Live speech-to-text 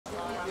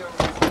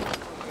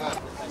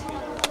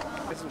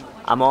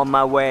I'm on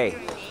my way.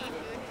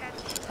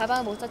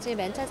 가방 못 썼지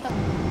맨체스터.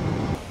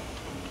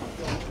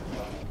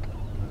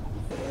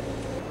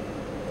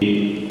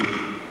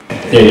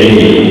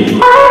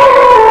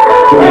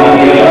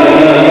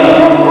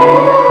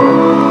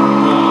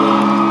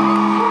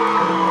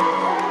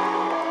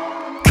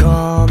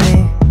 Call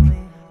me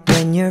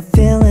when you're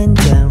feeling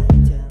down.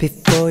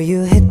 Before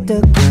you hit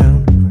the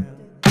ground,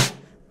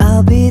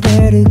 I'll be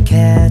there to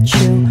catch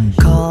you.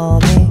 Call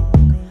me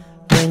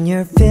when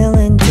you're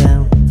feeling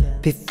down.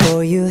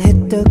 Before you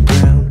hit the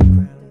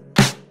ground,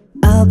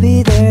 I'll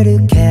be there to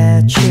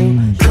catch you.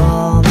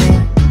 Call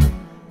me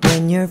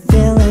when you're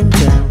feeling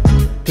down.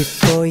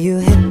 Before you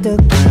hit the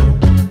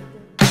ground,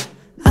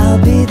 I'll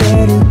be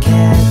there to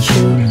catch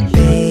you.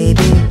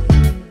 Baby,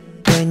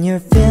 when you're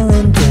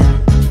feeling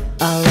down,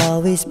 I'll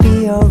always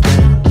be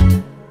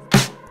around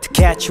to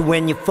catch you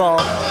when you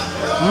fall.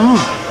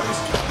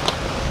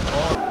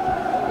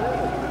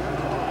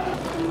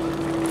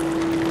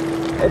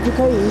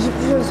 에픽하이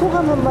 20주년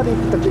소감 한마디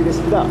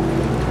부탁드리겠습니다.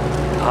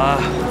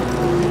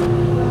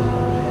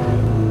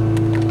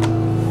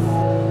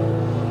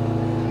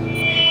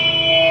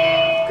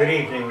 Good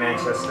evening,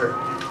 Manchester.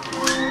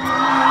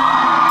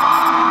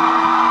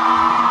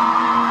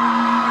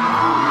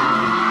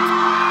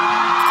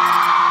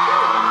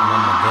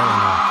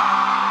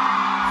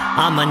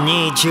 I'ma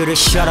need you to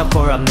shut up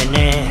for a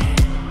minute.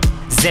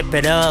 Zip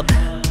it up.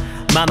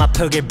 맘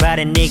아프길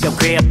바래 네가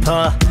귀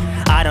아파.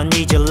 I don't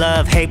need your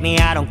love, hate me,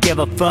 I don't give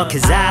a fuck.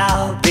 Cause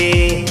I'll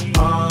be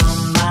on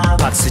my way.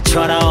 박수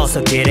쳐라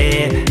어서 get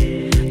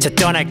it. 저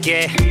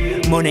떠날게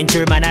문인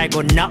줄만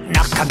알고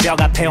넉넉한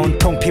벽 앞에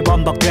온통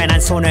피범벅돼 난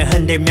손을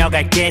흔들며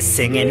갈게.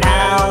 Singing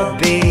I'll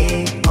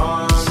be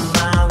on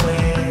my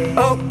way.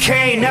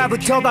 Okay,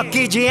 나부터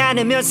바뀌지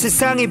않으면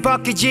세상이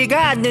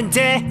바뀌지가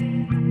않는데.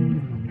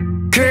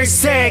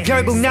 글쎄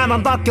결국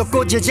나만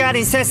바뀌었고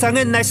제자린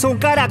세상은 날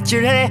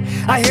손가락질해.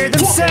 I hear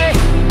them say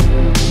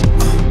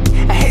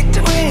I hate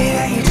the way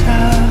that you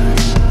talk.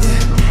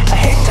 I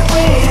hate the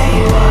way that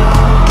you walk.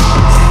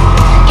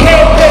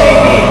 Hey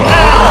baby,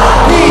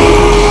 I'll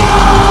be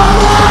on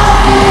my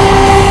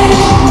way.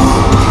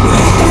 You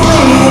hate the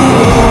way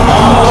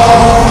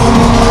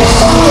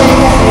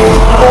that you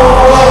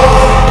walk.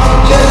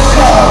 Just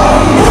call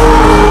me.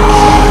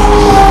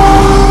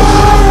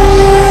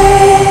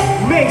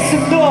 Make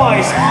some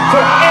noise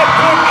for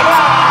Epik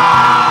High.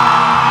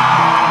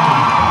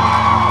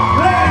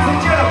 Ladies and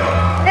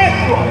gentlemen,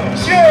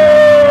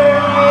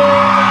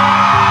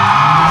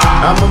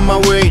 I'm on my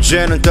way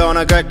이제는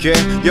떠나갈게.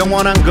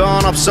 영원한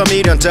건 없어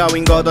미련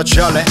따윈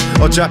걷어철래.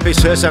 어차피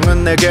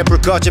세상은 내게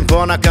불 꺼진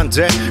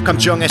번악한데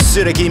감정의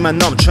쓰레기만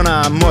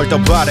넘쳐나 뭘 더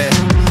바래.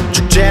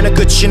 축제는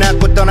끝이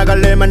났고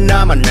떠나갈 일만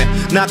남았네.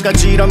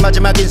 나까지 이런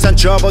마지막 인사는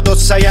접어도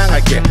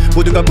사양할게.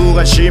 모두가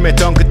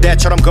무관심했던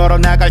그때처럼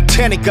걸어나갈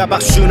테니까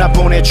박수나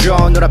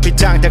보내줘 눈앞이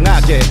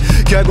당당하게.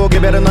 결국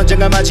이별은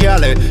언젠가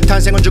맞이할래.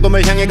 탄생은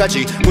죽음을 향해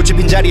가지. 꽃이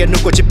핀 자리에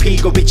눈꽃이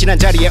피고 빛이 난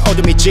자리에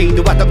어둠이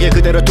지도왔던 길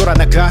그대로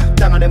돌아나가.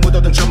 땅 안에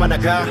묻어둔 저만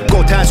나가.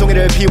 꽃 한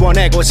송이를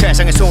피워내고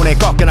세상의 손에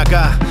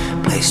꺾여나가.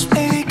 Please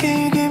baby